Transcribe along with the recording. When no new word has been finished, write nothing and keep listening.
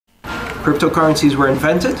Cryptocurrencies were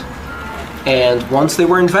invented, and once they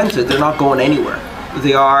were invented, they're not going anywhere.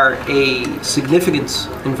 They are a significant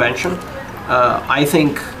invention. I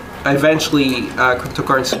think eventually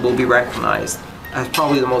cryptocurrencies will be recognized as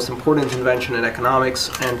probably the most important invention in economics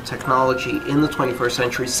and technology in the 21st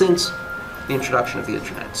century since the introduction of the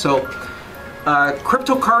internet. So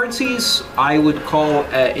cryptocurrencies I would call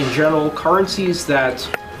in general currencies that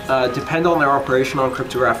depend on their operation on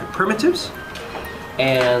cryptographic primitives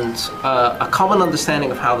and a common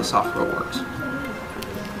understanding of how the software works.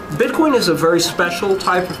 Bitcoin is a very special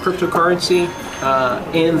type of cryptocurrency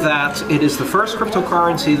in that it is the first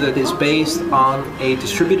cryptocurrency that is based on a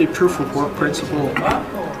distributed proof of work principle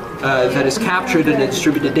that is captured in a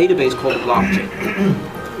distributed database called a blockchain.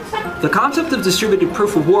 The concept of distributed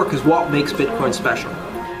proof of work is what makes Bitcoin special.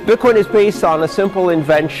 Bitcoin is based on a simple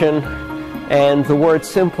invention, and the word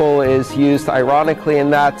simple is used ironically in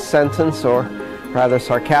that sentence, or rather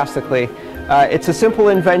sarcastically. It's a simple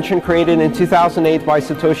invention created in 2008 by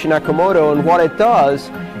Satoshi Nakamoto, and what it does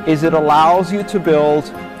is it allows you to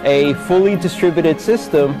build a fully distributed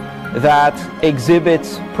system that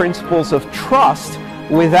exhibits principles of trust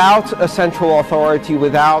without a central authority,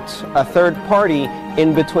 without a third party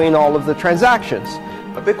in between all of the transactions.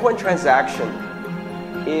 A Bitcoin transaction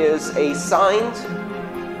is a signed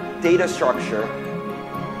data structure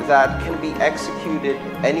that can be executed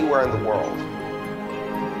anywhere in the world.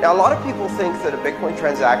 Now, a lot of people think that a Bitcoin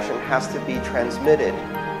transaction has to be transmitted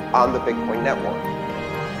on the Bitcoin network,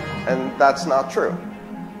 and that's not true.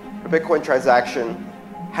 A Bitcoin transaction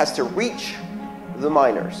has to reach the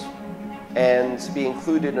miners and be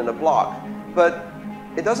included in a block, but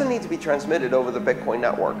it doesn't need to be transmitted over the Bitcoin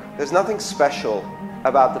network. There's nothing special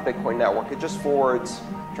about the Bitcoin network. It just forwards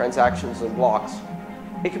transactions and blocks.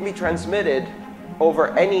 It can be transmitted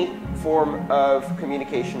over any form of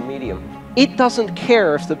communication medium. It doesn't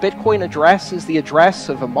care if the Bitcoin address is the address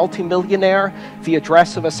of a multimillionaire, the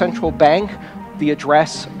address of a central bank, the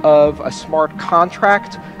address of a smart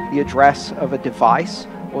contract, the address of a device,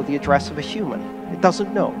 or the address of a human. It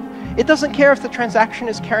doesn't know. It doesn't care if the transaction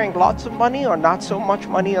is carrying lots of money or not so much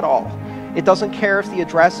money at all. It doesn't care if the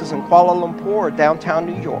address is in Kuala Lumpur or downtown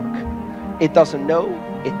New York. It doesn't know.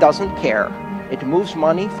 It doesn't care. It moves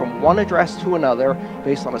money from one address to another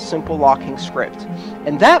based on a simple locking script.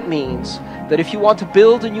 And that means that if you want to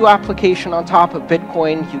build a new application on top of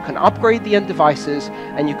Bitcoin, you can upgrade the end devices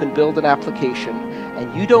and you can build an application.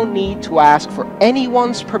 And you don't need to ask for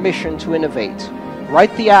anyone's permission to innovate.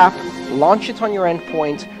 Write the app, launch it on your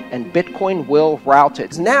endpoint, and Bitcoin will route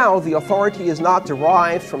it. Now, the authority is not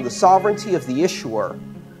derived from the sovereignty of the issuer,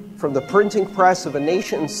 from the printing press of a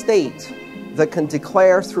nation state that can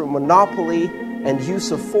declare through monopoly and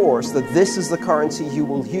use of force that this is the currency you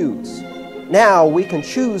will use. Now we can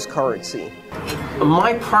choose currency.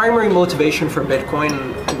 My primary motivation for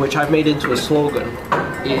Bitcoin, which I've made into a slogan,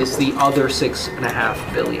 is the other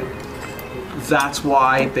 6.5 billion. That's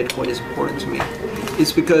why Bitcoin is important to me.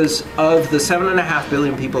 It's because of the 7.5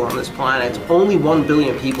 billion people on this planet, only 1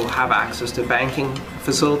 billion people have access to banking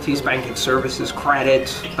facilities, banking services, credit,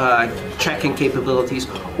 checking capabilities,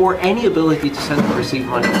 or any ability to send and receive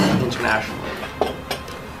money internationally.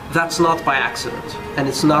 That's not by accident, and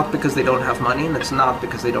it's not because they don't have money, and it's not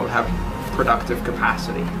because they don't have productive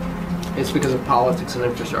capacity. It's because of politics and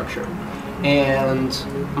infrastructure. And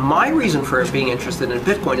my reason for being interested in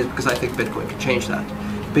Bitcoin is because I think Bitcoin can change that.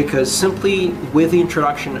 Because simply with the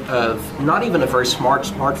introduction of not even a very smart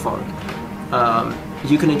smartphone,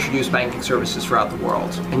 you can introduce banking services throughout the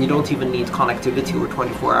world, and you don't even need connectivity or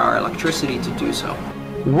 24-hour electricity to do so.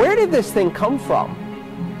 Where did this thing come from?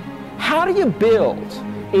 How do you build,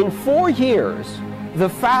 in 4 years, the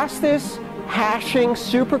fastest hashing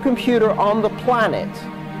supercomputer on the planet,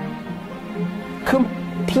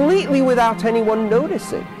 completely without anyone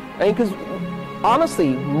noticing? I mean, because honestly,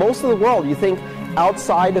 most of the world, you think,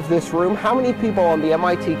 outside of this room, how many people on the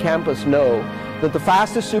MIT campus know that the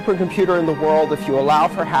fastest supercomputer in the world, if you allow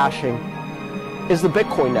for hashing, is the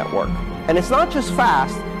Bitcoin network? And it's not just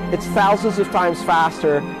fast, it's thousands of times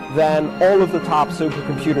faster than all of the top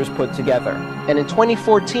supercomputers put together. And in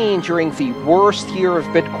 2014, during the worst year of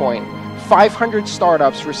Bitcoin, 500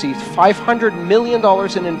 startups received $500 million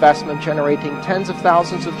in investment, generating tens of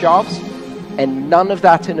thousands of jobs, and none of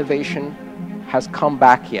that innovation has come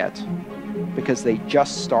back yet, because they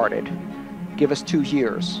just started. Give us 2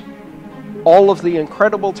 years. All of the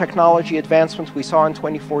incredible technology advancements we saw in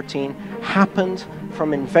 2014 happened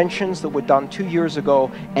from inventions that were done 2 years ago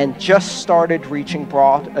and just started reaching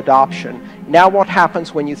broad adoption. Now what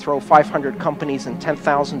happens when you throw 500 companies and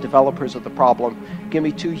 10,000 developers at the problem? Give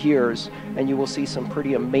me 2 years and you will see some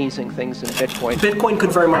pretty amazing things in Bitcoin. Bitcoin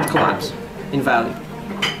could very much collapse in value.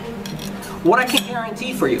 What I can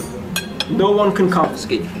guarantee for you, no one can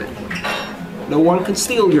confiscate your Bitcoin. No one can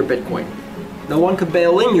steal your Bitcoin. No one can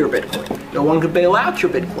bail in your Bitcoin. No one can bail out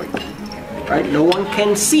your Bitcoin. Right? No one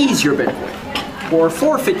can seize your Bitcoin or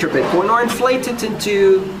forfeit your Bitcoin or inflate it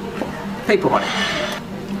into paper money.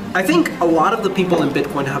 I think a lot of the people in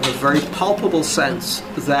Bitcoin have a very palpable sense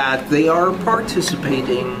that they are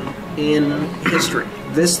participating in history.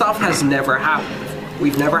 This stuff has never happened before.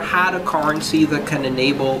 We've never had a currency that can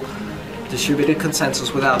enable distributed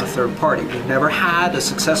consensus without a third party. We've never had a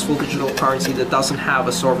successful digital currency that doesn't have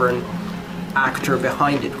a sovereign actor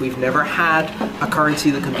behind it. We've never had a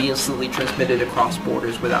currency that can be instantly transmitted across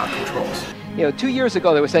borders without controls. You know, 2 years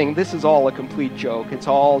ago they were saying this is all a complete joke. It's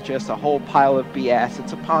all just a whole pile of BS.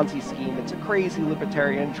 It's a Ponzi scheme. It's a crazy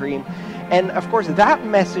libertarian dream. And of course that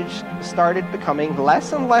message started becoming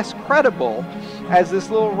less and less credible as this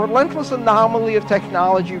little relentless anomaly of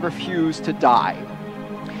technology refused to die.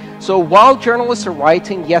 So while journalists are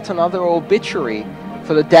writing yet another obituary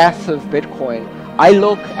for the death of Bitcoin, I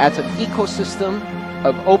look at an ecosystem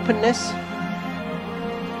of openness.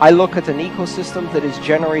 I look at an ecosystem that is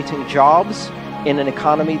generating jobs in an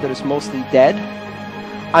economy that is mostly dead.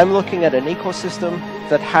 I'm looking at an ecosystem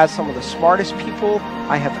that has some of the smartest people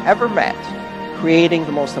I have ever met, creating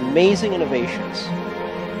the most amazing innovations.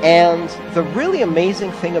 And the really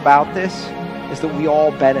amazing thing about this is that we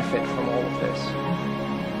all benefit from all of this.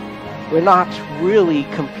 We're not really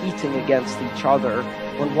competing against each other.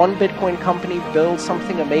 When one Bitcoin company builds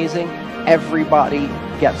something amazing, everybody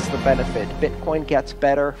gets the benefit. Bitcoin gets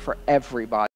better for everybody.